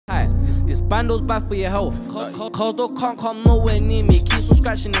This bando's bad for your health. Cause though can't come nowhere near me, keeps on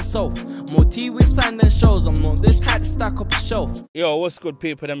scratching itself. More tea with sand than shows, I'm not this type to stack up a shelf. Yo, what's good,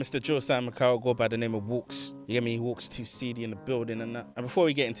 people? That Mr. Joe Simon Macau, go by the name of Walks. You get me? Walks 2CD in the building and that. And before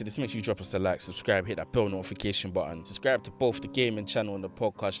we get into this, make sure you drop us a like, subscribe, hit that bell notification button. Subscribe to both the gaming channel and the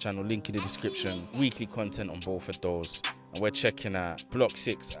podcast channel, link in the description. Weekly content on both of those. And we're checking out Block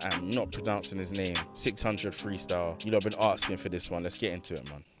 6, I'm not pronouncing his name, 600 Freestyle. You lot been asking for this one. Let's get into it,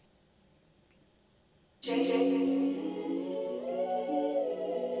 man.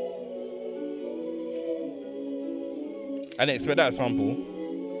 I didn't expect that sample.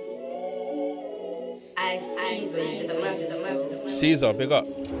 Caesar, big up.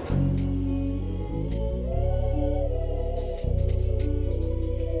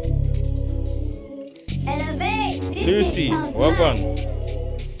 Lucy, welcome.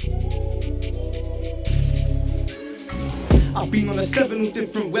 I've been on a 7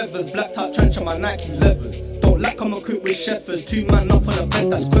 different weathers, blacked out trench on my Nike leathers. Don't like I'm equipped with shepherds, 2 man up on a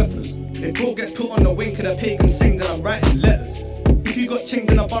bed that's queffers. If bro gets put on the wink of the pagan sing, then I'm writing letters. If you got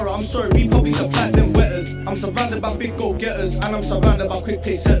chinged in a borough, I'm sorry, we probably supplied them wetters. I'm surrounded by big go-getters, and I'm surrounded by quick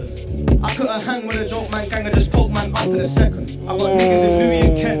pay setters. I couldn't hang with a joke man gang, I just poke man up in a second. I got niggas in Louis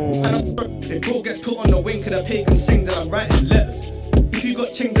and Kent, and I'm sorry, if bro gets put on the wink of the pagan sing, then I'm writing letters. If you got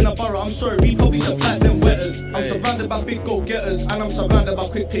chinged in a borough, I'm sorry, we probably supplied them wetters. I'm surrounded by big go-getters, and I'm surrounded by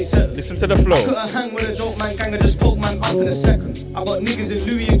quick pay setters. Listen to the flow. I couldn't hang with a joke man gang, I just poke man up in a second. I got niggas in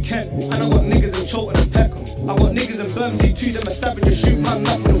Louis and Kent, and I got niggas in Chilton and Peckham. I got niggas in Bermondsey too, them a savage and shoot man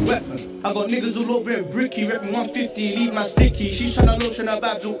up with a weapon. I got niggas all over in Bricky, reppin' 150, leave man sticky. She's tryna lotion her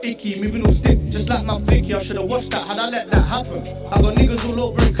vibes all icky, moving all stiff, just like my flicky. I should've watched that, had I let that happen. I got niggas all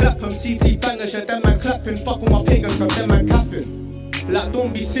over in Clapham, CT bangers, yeah, them man clapping. Fuck all my pagans from them man capping. Like,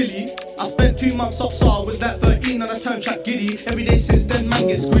 don't be silly. I spent 2 months off, so I was like 13 and I turned track giddy. Every day since then, man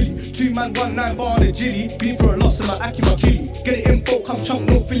get squilly. 2 man, 1-9 bar on a jilly. Been for a loss in my Aki, my killy. Get it in bulk, come chunk,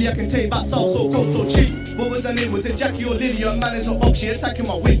 no Philly. I can tell you about South, so cold, so chilly. What was her name? Was it Jackie or Lily? A man is a op, she attacking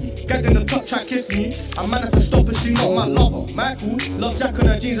my willy. Gagging the top track, kiss me. A man had to stop her, she not my lover. Michael, love Jack on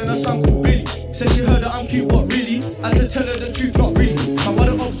her jeans and her son called Billy. Said she heard that I'm cute, what really? I had to tell her the truth, not really. My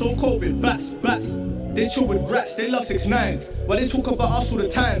mother up so COVID, bats. They chill with rats, they love 6ix9ine. While they talk about us all the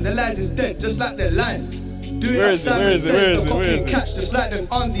time, their lies is dead, just like their lines. Where is it? Catch, just like them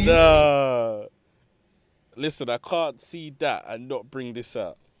undies. Nah. Listen, I can't see that and not bring this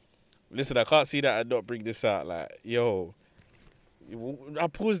out. Like, yo. I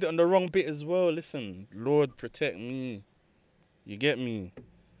paused it on the wrong bit as well. Listen, Lord protect me. You get me?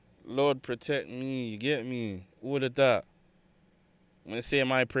 Lord protect me. You get me? All of that. I'm going to say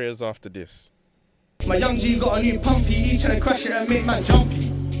my prayers after this. My young G got a new pumpy, each and crash it and make man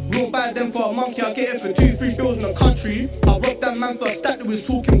jumpy. Won't buy them for a monkey, I get it for 2-3 bills in the country. I robbed that man for a stack that was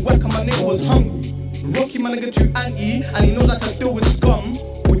talking whack and my nigga was hungry. Rocky man nigga too anti, and he knows I can deal with scum.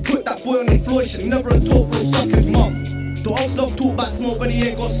 We put that boy on the floor, he should never have talked for suck his mum. The ops love talk about smoke, but he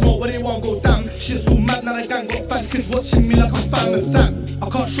ain't got smoke, but they won't go down. Shit's all mad, now the gang got fans, kids watching me like I'm Fam and Sam. I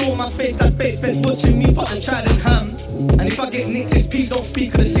can't show my face, that's bait fence watching me, fuck the child and ham. And if I get nicked, his P don't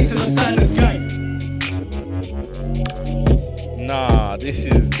speak, cause the 6 is a silent gang. Nah, this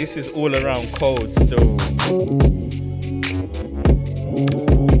is all around cold still.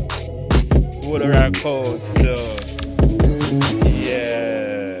 All around cold still.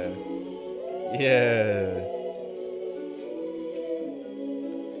 Yeah.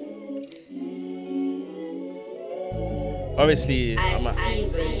 Obviously, I'm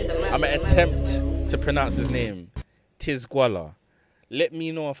gonna attempt to pronounce his name. Tzgwala. Let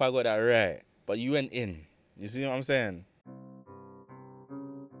me know if I got that right. But you went in. You see what I'm saying?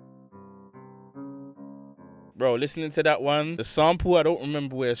 Bro, listening to that one, the sample, I don't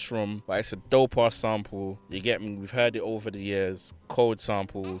remember where it's from, but it's a dope-ass sample. You get me? We've heard it over the years. Cold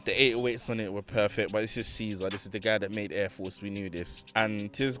sample. The 808s on it were perfect, but this is Caesar. This is the guy that made Air Force. We knew this.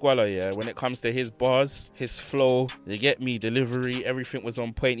 And Tzgwala, yeah, when it comes to his bars, his flow, you get me, delivery, everything was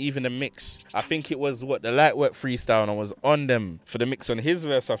on point. Even the mix. I think it was, what, the light work freestyle, and I was on them for the mix on his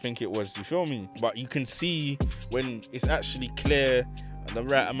verse, I think it was. You feel me? But you can see when it's actually clear, and the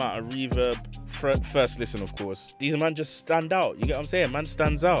right amount of reverb. First listen, of course. These man just stand out. You get what I'm saying? Man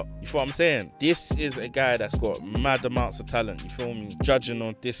stands out. You feel what I'm saying? This is a guy that's got mad amounts of talent. You feel me? Judging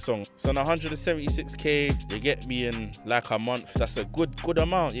on this song. So on 176k, you get me in like a month. That's a good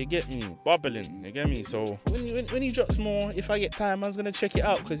amount. You get me? Bubbling. You get me? So when he drops more, if I get time, man's gonna check it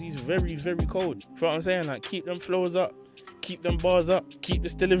out because he's very, very cold. You feel what I'm saying? Like, keep them flows up. keep them bars up, keep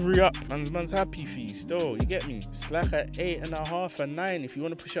this delivery up. Man's happy for you still, you get me? It's like a 8.5, a 9. If you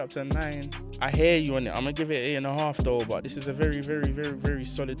want to push it up to a 9, I hear you on it. I'm gonna give it 8.5 though, but this is a very, very, very, very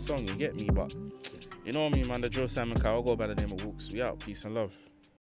solid song, you get me? But you know what I mean, man, the Joe Simon car, I'll go by the name of Walks. We out, peace and love.